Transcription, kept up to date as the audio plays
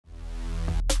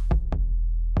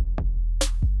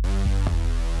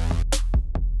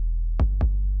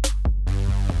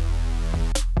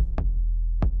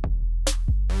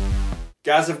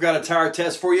Guys, I've got a tire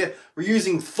test for you. We're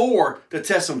using Thor to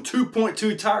test some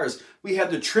 2.2 tires. We have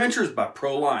the Trenchers by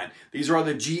Proline. These are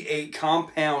the G8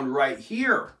 compound right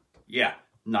here. Yeah,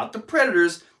 not the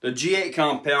Predators, the G8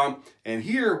 compound. And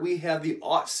here we have the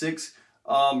Ottsix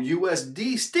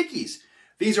USD stickies.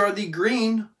 These are the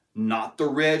green, not the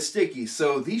red stickies.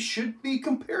 So these should be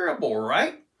comparable,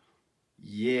 right?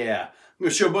 Yeah. I'm going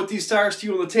to show both these tires to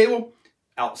you on the table.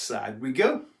 Outside we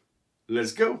go.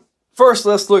 Let's go. First,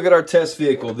 let's look at our test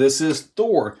vehicle. This is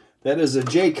Thor. That is a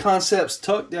Jconcepts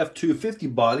tucked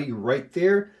F250 body right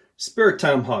there. Spare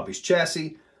time Hobbies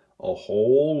chassis. A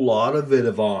whole lot of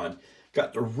Vitavon.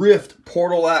 Got the Ryft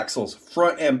portal axles,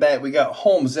 front and back. We got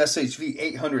Holmes SHV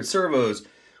 800 servos.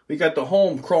 We got the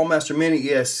Holmes Crawlmaster Mini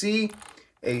ESC,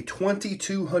 a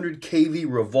 2200 kV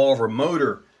Revolver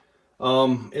motor.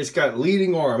 It's got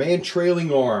leading arm and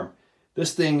trailing arm.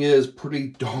 This thing is pretty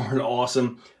darn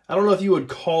awesome. I don't know if you would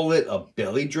call it a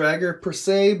belly dragger per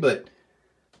se, but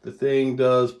the thing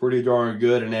does pretty darn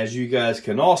good. And as you guys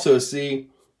can also see,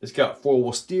 it's got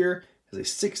 4-wheel steer. Has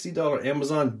a $60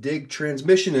 Amazon Dig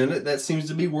transmission in it. That seems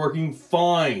to be working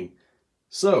fine.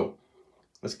 So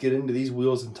let's get into these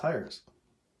wheels and tires.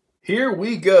 Here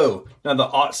we go. Now the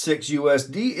Ottsix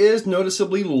USD is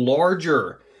noticeably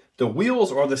larger. The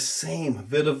wheels are the same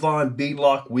Vitavon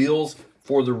beadlock wheels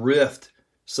for the Ryft.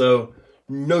 So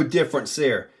no difference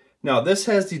there. Now this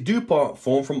has the DuPont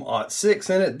foam from Ottsix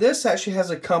in it. This actually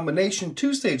has a combination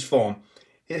 2-stage foam.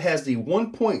 It has the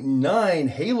 1.9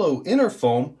 Halo inner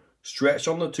foam stretched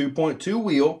on the 2.2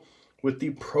 wheel with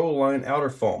the Proline outer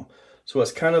foam. So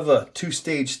it's kind of a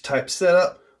 2-stage type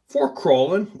setup for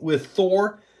crawling with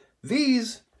Thor.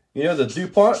 These, you know, the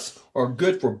DuPonts are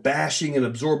good for bashing and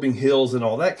absorbing hills and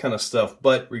all that kind of stuff.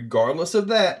 But regardless of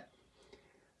that,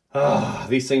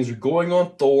 these things are going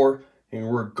on Thor. And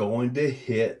we're going to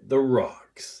hit the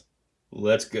rocks.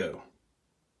 Let's go.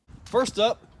 First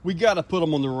up, we got to put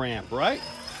them on the ramp, right?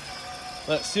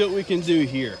 Let's see what we can do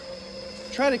here.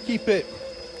 Try to keep it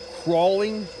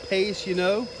crawling pace, you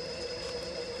know.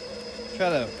 Try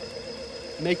to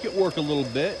make it work a little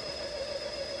bit.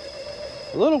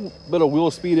 A little bit of wheel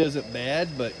speed isn't bad,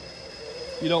 but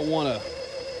you don't want to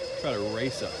try to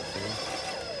race up the thing.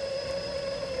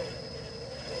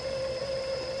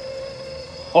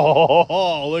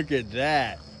 Oh, look at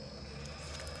that.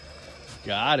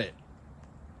 Got it.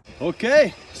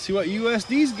 Okay, see what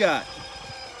USD's got.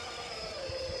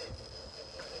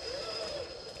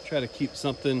 Try to keep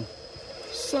something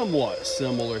somewhat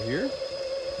similar here.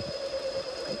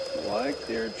 Looks like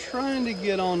they're trying to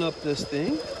get on up this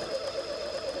thing.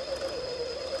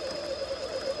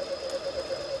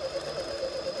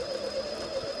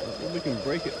 Hopefully we can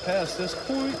break it past this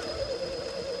point.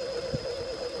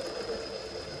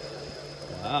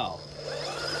 Wow.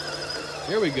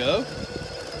 Here we go.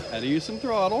 Had to use some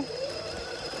throttle.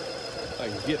 If I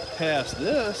can get past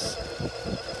this.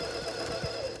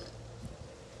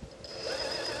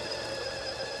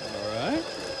 All right.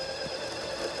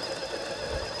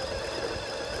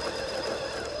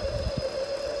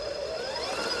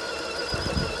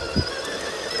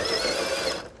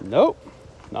 Nope,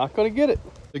 not gonna get it.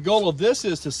 The goal of this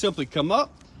is to simply come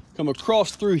up, come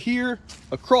across through here,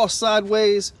 across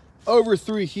sideways, over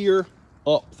through here,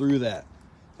 up through that.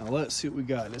 Now let's see what we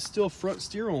got. It's still front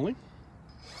steer only.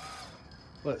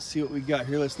 Let's see what we got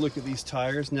here. Let's look at these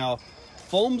tires. Now,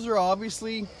 foams are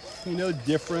obviously, you know,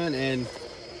 different and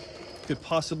could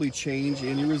possibly change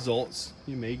any results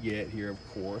you may get here, of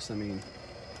course. I mean,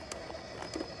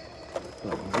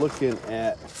 I'm looking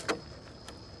at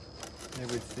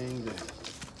everything to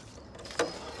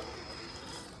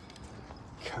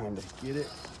kind of get it.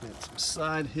 Get some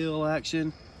side hill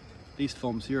action. These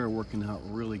foams here are working out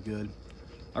really good.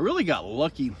 I really got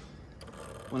lucky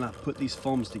when I put these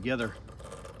foams together.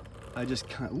 I just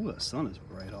kind of, ooh, the sun is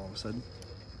bright all of a sudden.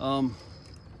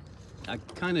 I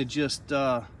kind of just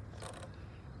come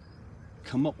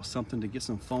up with something to get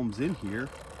some foams in here,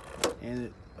 and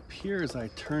it appears I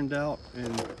turned out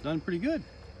and done pretty good.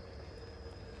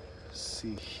 Let's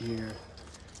see here,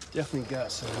 definitely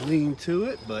got some lean to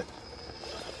it, but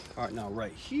all right, now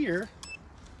right here,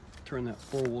 turn that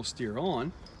 4-wheel steer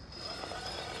on,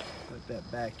 let that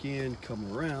back in,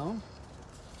 come around.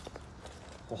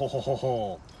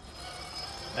 Oh,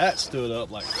 that stood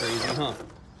up like crazy, huh?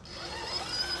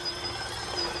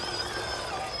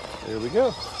 There we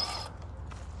go.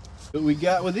 What we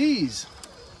got with these?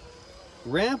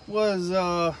 Ramp was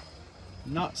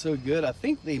not so good. I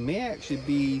think they may actually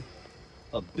be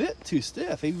a bit too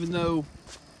stiff, even though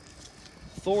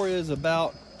Thor is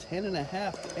about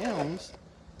 10.5 pounds.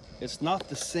 It's not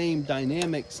the same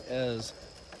dynamics as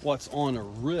what's on a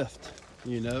Ryft,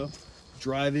 you know.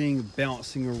 driving,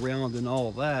 bouncing around and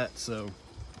all that, so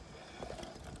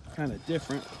kind of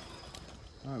different.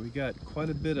 All right, we got quite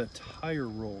a bit of tire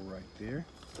roll right there.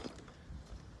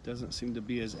 Doesn't seem to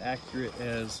be as accurate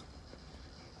as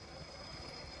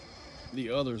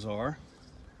the others are,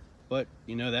 but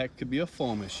you know, that could be a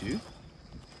foam issue.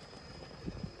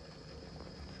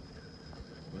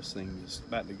 This thing is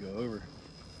about to go over.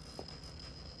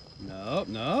 Nope,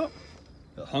 nope.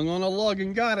 It hung on a lug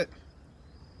and got it.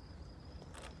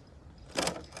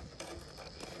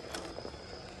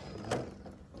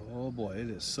 Oh boy, it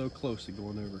is so close to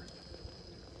going over.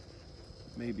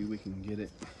 Maybe we can get it.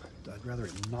 I'd rather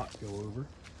it not go over.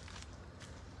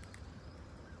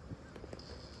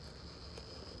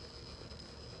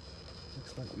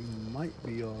 Looks like we might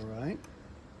be all right.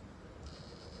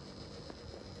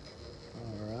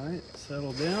 All right,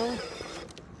 settle down.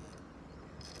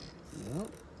 Well,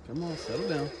 come on, settle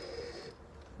down.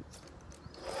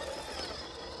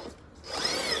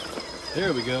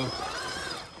 There we go.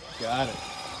 Got it.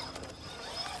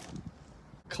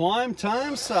 Climb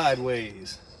time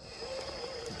sideways.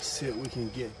 Let's see what we can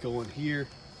get going here.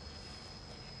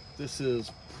 This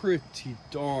is pretty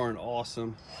darn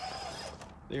awesome.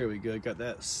 There we go, got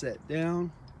that set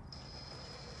down.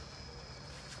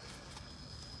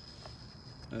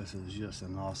 This is just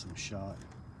an awesome shot.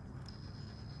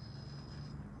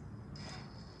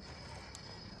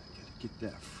 Gotta get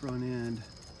that front end.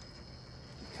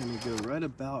 Kind of go right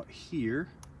about here.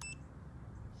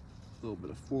 A little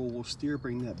bit of four-wheel steer,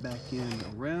 bring that back in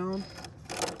around.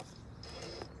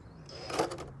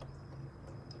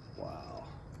 Wow.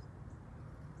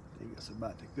 I think it's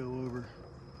about to go over.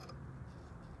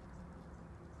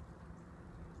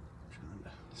 Trying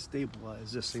to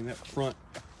stabilize this thing. That front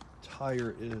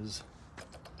tire is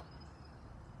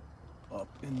up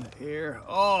in the air.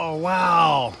 Oh,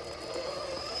 wow.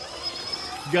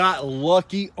 Got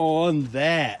lucky on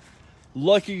that.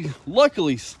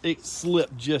 Luckily it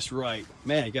slipped just right.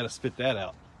 Man, you gotta spit that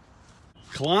out.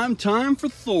 Climb time for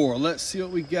Thor. Let's see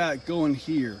what we got going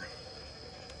here.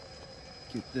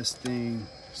 Get this thing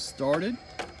started.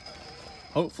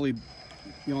 Hopefully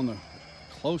be on the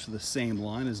close to the same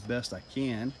line as best I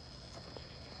can.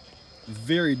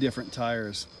 Very different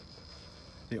tires.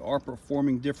 They are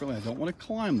performing differently. I don't want to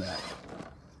climb that.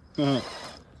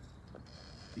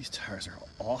 These tires are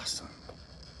awesome.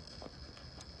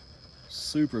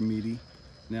 Super meaty.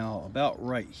 Now about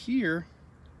right here,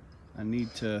 I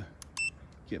need to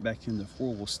get back into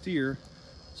four-wheel steer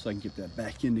so I can get that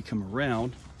back in to come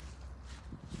around.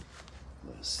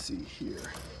 Let's see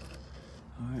here.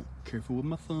 All right, careful with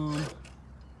my thumb.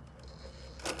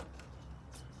 If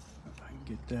I can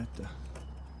get that to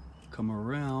come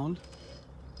around,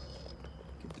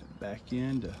 get that back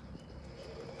in to,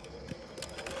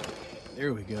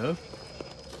 there we go.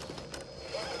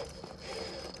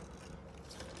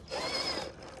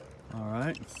 All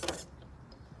right.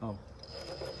 Oh,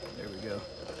 there we go.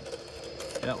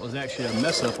 That was actually a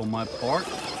mess up on my part.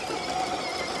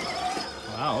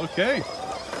 Wow, okay.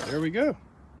 There we go.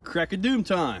 Crack of doom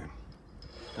time.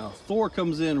 Now Thor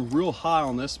comes in real high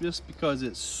on this just because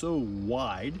it's so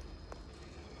wide.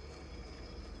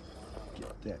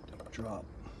 Get that to drop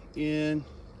in.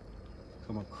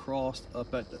 Come across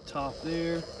up at the top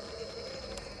there.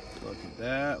 Look at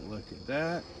that, look at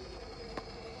that.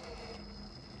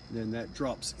 Then that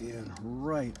drops in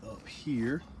right up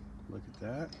here. Look at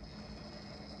that.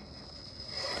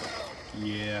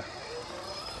 Yeah.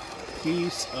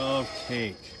 Piece of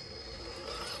cake.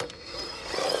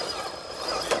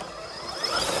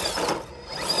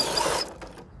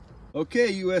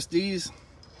 Okay, USDs.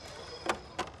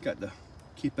 Got to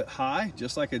keep it high,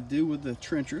 just like I do with the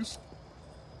trenchers.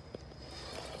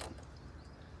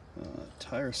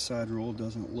 Tire side roll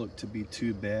doesn't look to be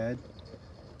too bad.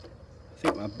 I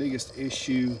think my biggest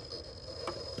issue,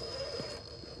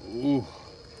 ooh,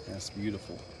 that's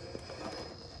beautiful.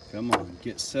 Come on,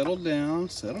 get settled down,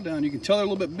 settle down. You can tell they're a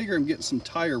little bit bigger. I'm getting some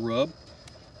tire rub.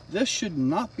 This should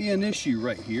not be an issue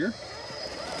right here.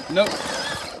 Nope,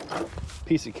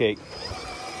 piece of cake.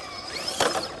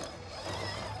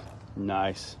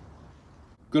 Nice.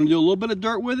 Gonna do a little bit of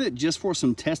dirt with it just for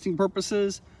some testing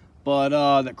purposes, but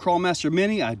that Crawlmaster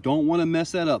Mini, I don't want to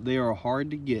mess that up. They are hard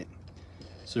to get.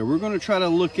 So we're going to try to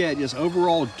look at just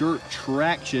overall dirt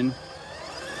traction.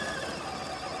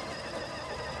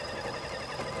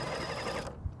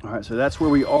 All right, so that's where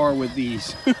we are with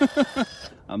these.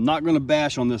 I'm not going to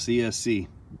bash on this ESC.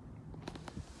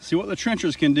 See what the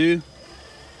trenchers can do.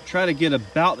 Try to get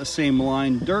about the same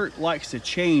line. Dirt likes to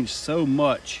change so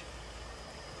much.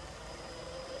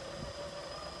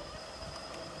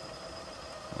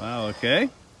 Wow, okay.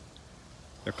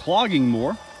 They're clogging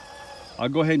more. I'll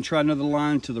go ahead and try another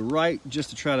line to the right just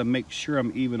to try to make sure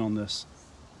I'm even on this.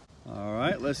 All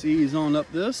right, let's ease on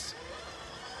up this.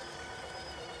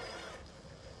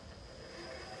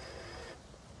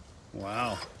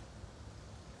 Wow.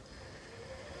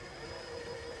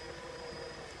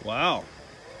 Wow.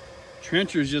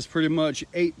 Trenchers just pretty much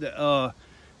ate the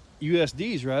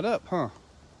USDs right up, huh?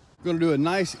 We're gonna do a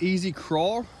nice easy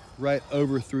crawl right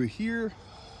over through here.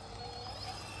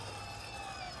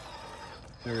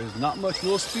 There is not much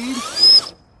wheel speed.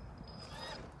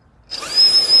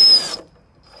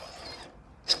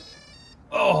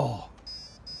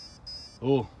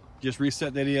 Oh, just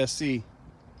reset that ESC.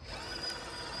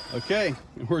 Okay,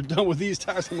 we're done with these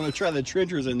tires. I'm gonna try the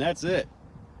trenchers and that's it.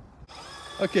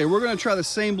 Okay, we're gonna try the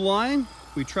same line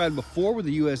we tried before with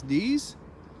the USDs.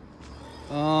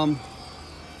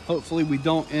 Hopefully we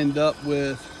don't end up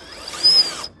with,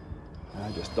 I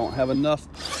just don't have enough.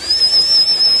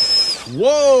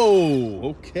 Whoa,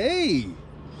 okay.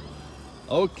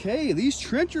 Okay, these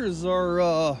trenchers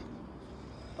are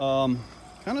kind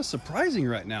of surprising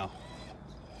right now.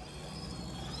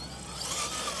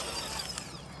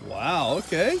 Wow,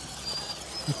 okay.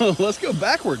 Let's go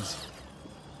backwards.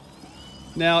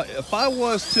 Now, if I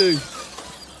was to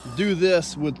do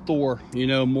this with Thor, you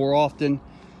know, more often,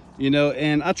 you know,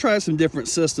 and I tried some different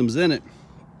systems in it,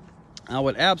 I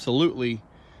would absolutely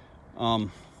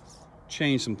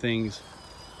change some things,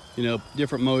 you know,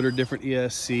 different motor, different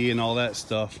ESC and all that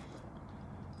stuff.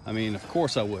 I mean, of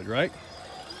course I would, right?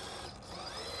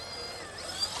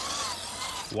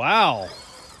 Wow.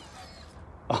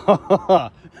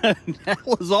 That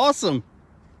was awesome.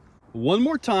 One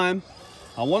more time.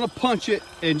 I want to punch it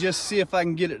and just see if I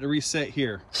can get it to reset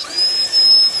here.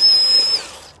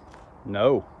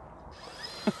 No.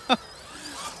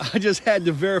 I just had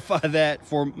to verify that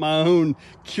for my own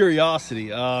curiosity.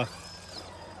 Wow.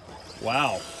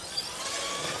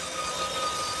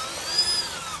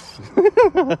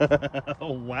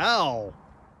 Wow.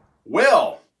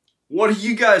 Well, what do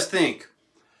you guys think?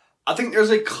 I think there's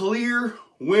a clear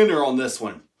winner on this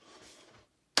one.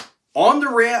 On the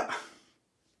ramp,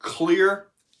 clear,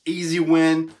 easy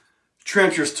win.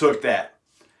 Trenchers took that.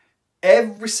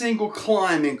 Every single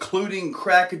climb, including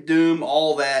Crack of Doom,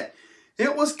 all that,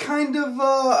 it was kind of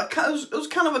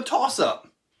a toss-up.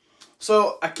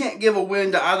 So I can't give a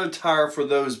win to either tire for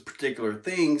those particular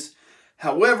things.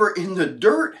 However, in the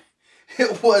dirt,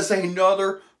 it was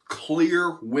another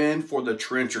clear win for the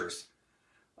trenchers.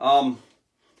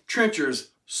 Trenchers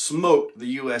smoked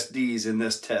the USDs in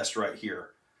this test right here.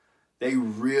 They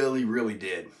really, really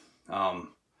did.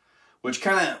 Which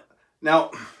kind of,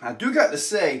 now I do got to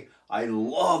say, I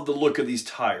love the look of these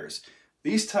tires.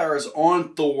 These tires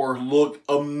on Thor look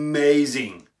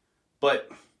amazing. But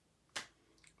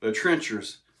the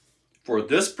trenchers, for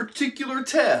this particular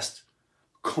test,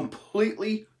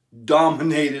 completely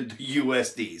dominated the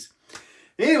USDs.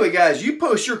 Anyway, guys, you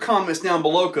post your comments down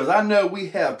below because I know we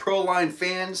have Proline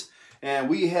fans and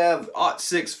we have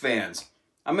Ottsix fans.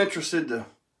 I'm interested to,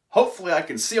 hopefully I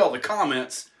can see all the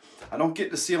comments. I don't get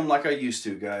to see them like I used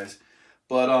to, guys.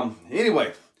 But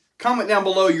anyway, comment down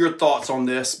below your thoughts on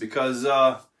this because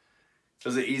it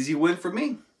was an easy win for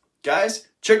me. Guys,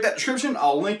 check that description.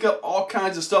 I'll link up all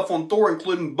kinds of stuff on Thor,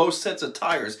 including both sets of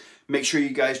tires. Make sure you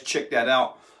guys check that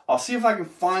out. I'll see if I can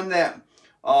find that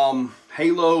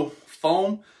Halo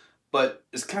foam, but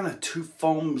it's kind of two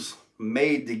foams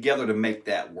made together to make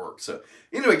that work. So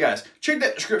anyway, guys, check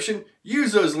that description.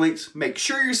 Use those links. Make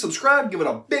sure you're subscribed. Give it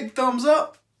a big thumbs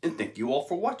up. And thank you all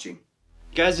for watching.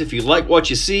 Guys, if you like what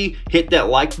you see, hit that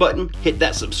like button, hit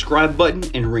that subscribe button,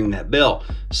 and ring that bell.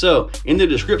 So, in the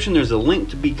description, there's a link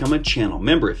to become a channel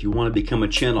member. If you want to become a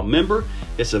channel member,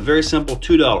 it's a very simple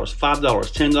 $2, $5,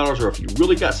 $10, or if you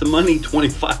really got some money,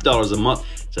 $25 a month.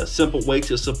 It's a simple way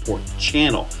to support the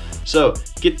channel. So,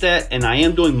 get that, and I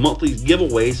am doing monthly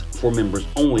giveaways for members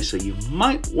only, so you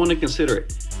might want to consider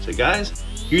it. So, guys,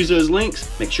 use those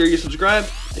links. Make sure you subscribe.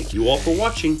 Thank you all for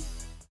watching.